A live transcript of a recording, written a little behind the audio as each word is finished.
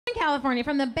California,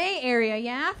 from the Bay Area,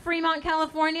 yeah? Fremont,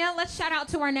 California. Let's shout out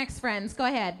to our next friends. Go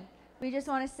ahead. We just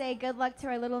want to say good luck to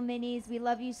our little minis. We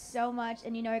love you so much,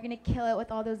 and you know you're going to kill it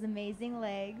with all those amazing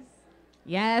legs.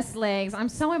 Yes, legs. I'm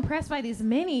so impressed by these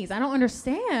minis. I don't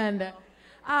understand.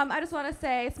 I just want to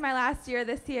say it's my last year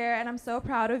this year, and I'm so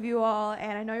proud of you all,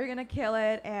 and I know you're going to kill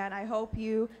it, and I hope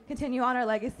you continue on our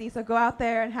legacy, so go out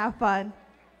there and have fun.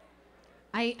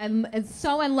 I am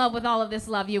so in love with all of this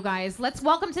love, you guys. Let's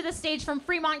welcome to the stage from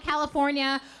Fremont,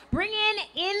 California, bring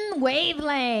in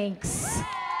Wavelengths. Thank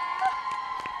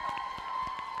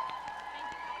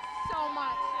you so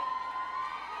much.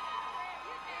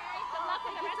 Good luck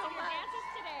with the rest of your dances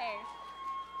today.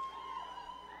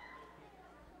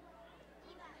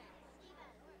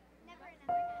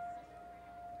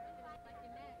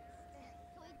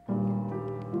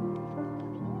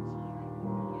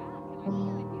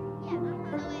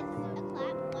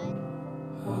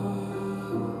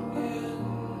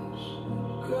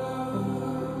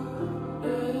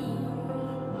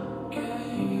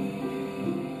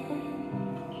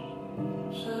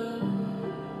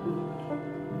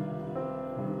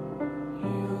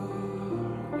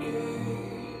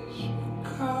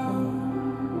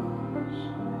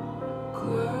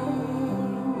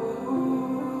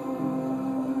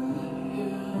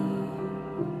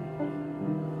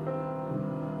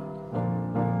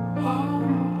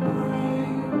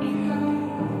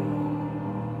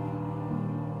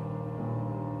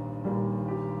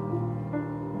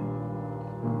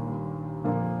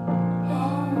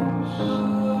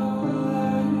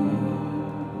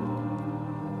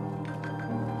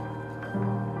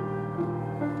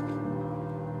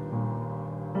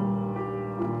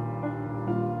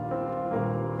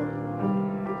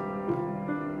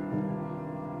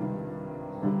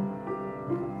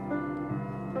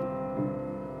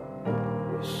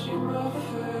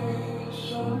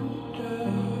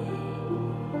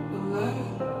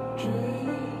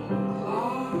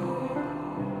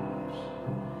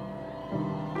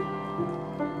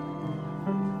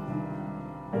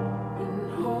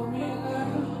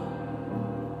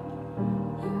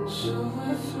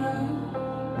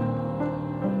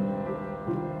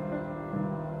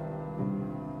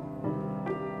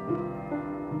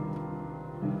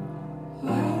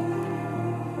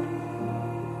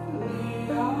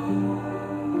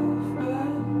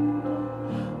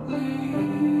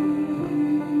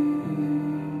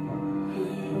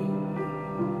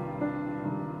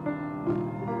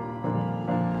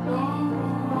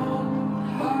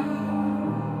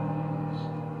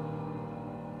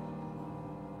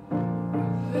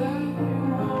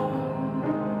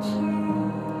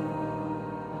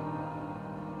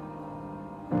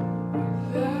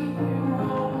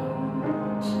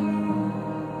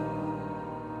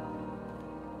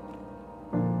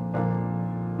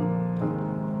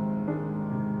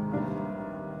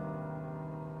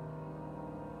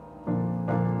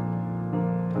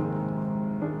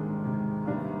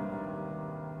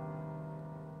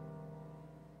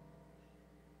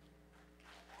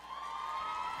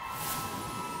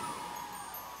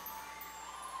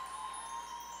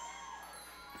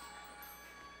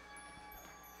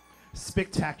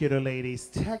 Spectacular, ladies.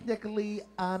 Technically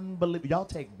unbelievable. Y'all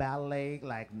take ballet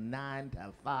like 9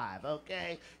 to 5,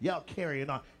 okay? Y'all carrying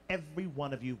on. Every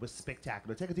one of you was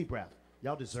spectacular. Take a deep breath.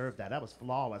 Y'all deserve that. That was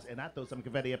flawless. And I throw some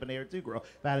confetti up in the air too, girl.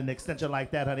 If I had an extension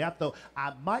like that, honey,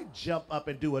 I might jump up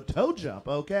and do a toe jump,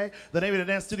 okay? The name of the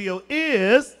dance studio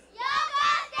is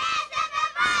Yoko Dance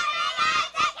Performing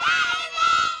Arts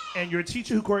Academy! And your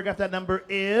teacher who choreographed that number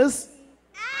is?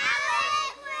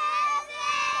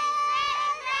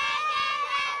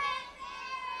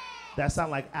 That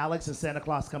sounds like Alex and Santa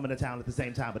Claus coming to town at the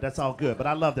same time, but that's all good. But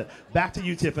I loved it. Back to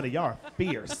you, Tiffany. Y'all are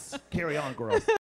fierce. Carry on, girls.